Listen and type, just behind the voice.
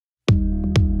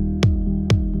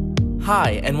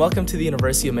Hi, and welcome to the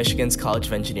University of Michigan's College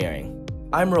of Engineering.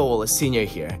 I'm Raul, a senior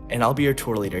here, and I'll be your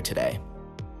tour leader today.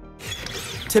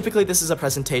 Typically, this is a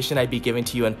presentation I'd be giving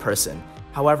to you in person.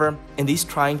 However, in these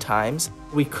trying times,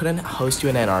 we couldn't host you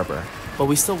in Ann Arbor, but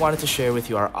we still wanted to share with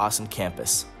you our awesome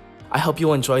campus. I hope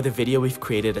you'll enjoy the video we've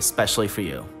created especially for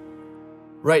you.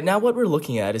 Right now, what we're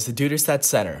looking at is the Duderstadt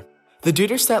Center. The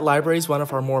Duderstadt Library is one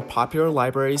of our more popular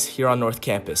libraries here on North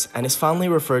Campus and is fondly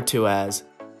referred to as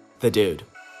the Dude.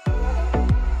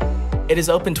 It is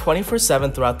open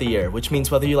 24/7 throughout the year, which means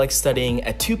whether you like studying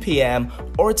at 2 p.m.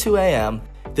 or 2 a.m.,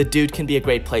 the Dude can be a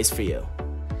great place for you.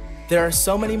 There are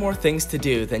so many more things to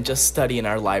do than just study in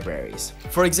our libraries.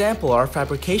 For example, our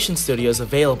fabrication studio is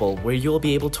available where you'll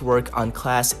be able to work on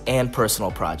class and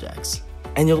personal projects.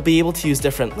 And you'll be able to use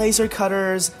different laser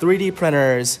cutters, 3D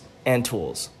printers, and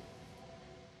tools.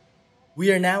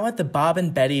 We are now at the Bob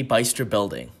and Betty Beister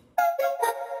building.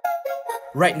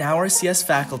 Right now, our CS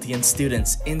faculty and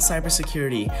students in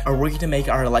cybersecurity are working to make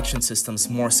our election systems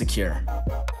more secure.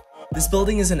 This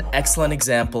building is an excellent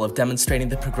example of demonstrating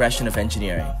the progression of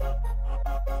engineering.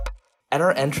 At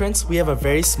our entrance, we have a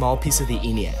very small piece of the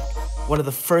ENIAC, one of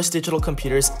the first digital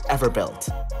computers ever built.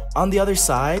 On the other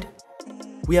side,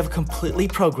 we have a completely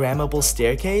programmable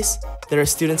staircase that our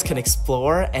students can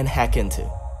explore and hack into.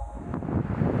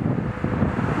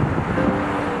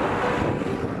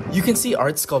 You can see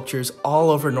art sculptures all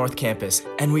over North Campus,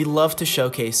 and we love to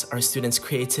showcase our students'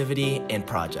 creativity in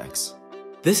projects.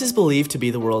 This is believed to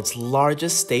be the world's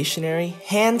largest stationary,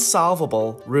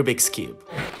 hand-solvable Rubik's Cube.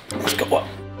 Let's go up.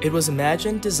 It was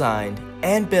imagined, designed,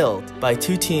 and built by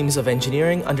 2 teams of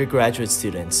engineering undergraduate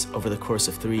students over the course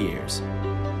of 3 years.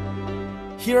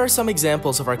 Here are some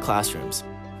examples of our classrooms.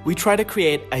 We try to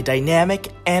create a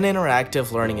dynamic and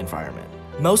interactive learning environment.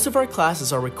 Most of our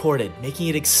classes are recorded, making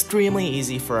it extremely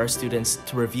easy for our students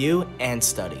to review and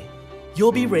study.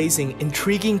 You'll be raising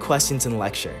intriguing questions in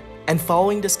lecture and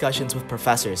following discussions with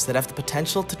professors that have the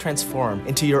potential to transform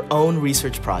into your own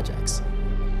research projects.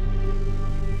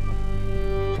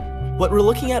 What we're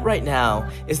looking at right now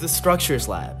is the Structures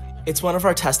Lab. It's one of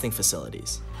our testing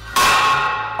facilities.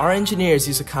 Our engineers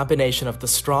use a combination of the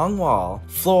strong wall,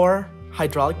 floor,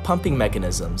 hydraulic pumping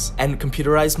mechanisms, and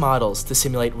computerized models to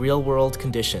simulate real-world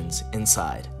conditions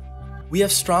inside. We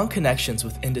have strong connections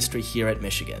with industry here at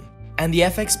Michigan, and the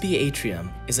FXB atrium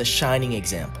is a shining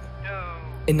example.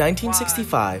 In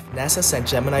 1965, NASA sent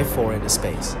Gemini 4 into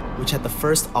space, which had the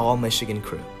first all-Michigan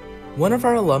crew. One of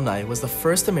our alumni was the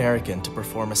first American to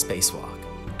perform a spacewalk.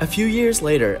 A few years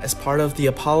later, as part of the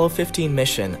Apollo 15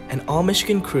 mission, an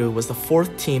all-Michigan crew was the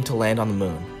 4th team to land on the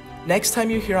moon. Next time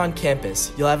you're here on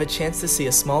campus, you'll have a chance to see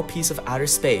a small piece of outer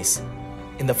space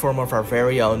in the form of our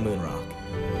very own moon rock.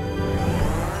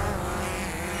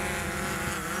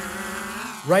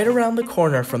 Right around the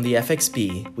corner from the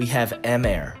FXB, we have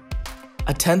M-Air,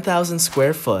 a 10,000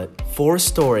 square foot,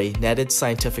 4-story netted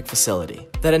scientific facility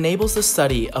that enables the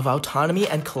study of autonomy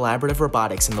and collaborative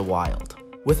robotics in the wild,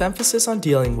 with emphasis on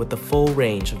dealing with the full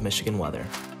range of Michigan weather.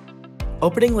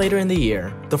 Opening later in the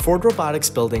year, the Ford Robotics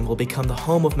building will become the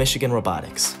home of Michigan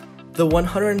Robotics. The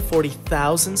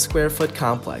 140,000 square foot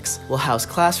complex will house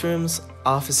classrooms,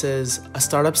 offices, a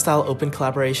startup-style open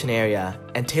collaboration area,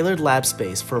 and tailored lab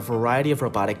space for a variety of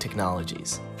robotic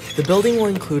technologies. The building will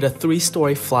include a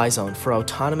 3-story fly zone for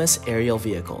autonomous aerial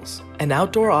vehicles, an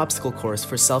outdoor obstacle course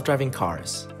for self-driving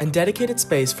cars, and dedicated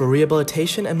space for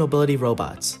rehabilitation and mobility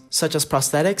robots, such as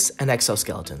prosthetics and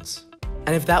exoskeletons.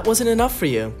 And if that wasn't enough for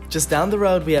you, just down the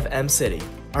road we have M-City,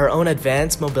 our own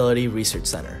advanced mobility research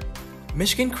center.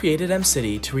 Michigan created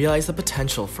M-City to realize the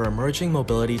potential for emerging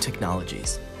mobility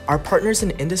technologies. Our partners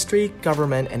in industry,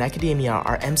 government, and academia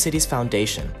are M-City's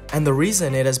foundation, and the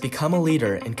reason it has become a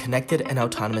leader in connected and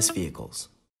autonomous vehicles.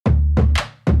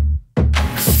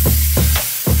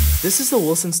 This is the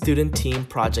Wilson Student Team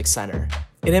Project Center.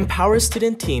 It empowers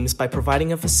student teams by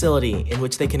providing a facility in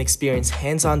which they can experience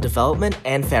hands-on development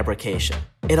and fabrication.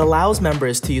 It allows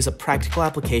members to use a practical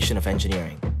application of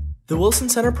engineering. The Wilson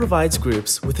Center provides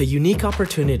groups with a unique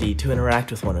opportunity to interact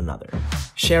with one another,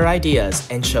 share ideas,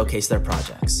 and showcase their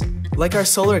projects. Like our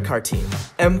solar car team,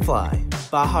 M-Fly,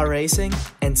 Baja Racing,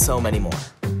 and so many more.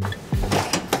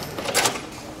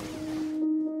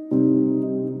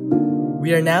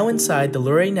 We are now inside the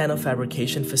Lurie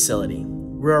Nanofabrication Facility,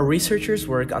 where our researchers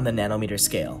work on the nanometer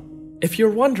scale. If you're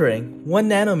wondering, 1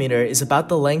 nanometer is about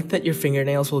the length that your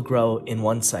fingernails will grow in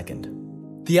 1 second.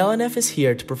 The LNF is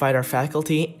here to provide our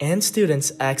faculty and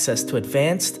students access to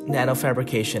advanced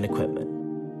nanofabrication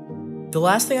equipment. The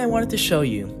last thing I wanted to show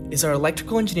you is our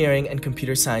electrical engineering and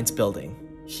computer science building.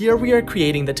 Here we are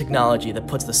creating the technology that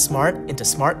puts the smart into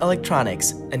smart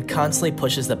electronics and constantly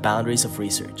pushes the boundaries of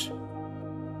research.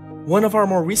 One of our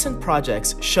more recent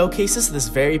projects showcases this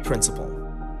very principle.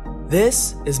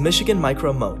 This is Michigan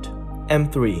Micro Mote,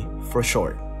 M3 for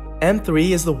short. M3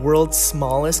 is the world's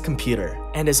smallest computer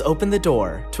and has opened the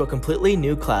door to a completely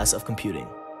new class of computing.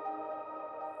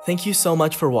 Thank you so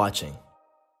much for watching.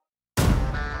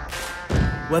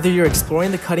 Whether you're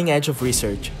exploring the cutting edge of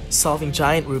research, solving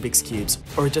giant Rubik's Cubes,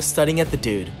 or just studying at the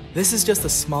Dude, this is just a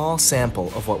small sample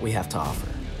of what we have to offer.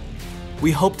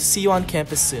 We hope to see you on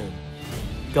campus soon.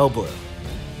 Go Blue!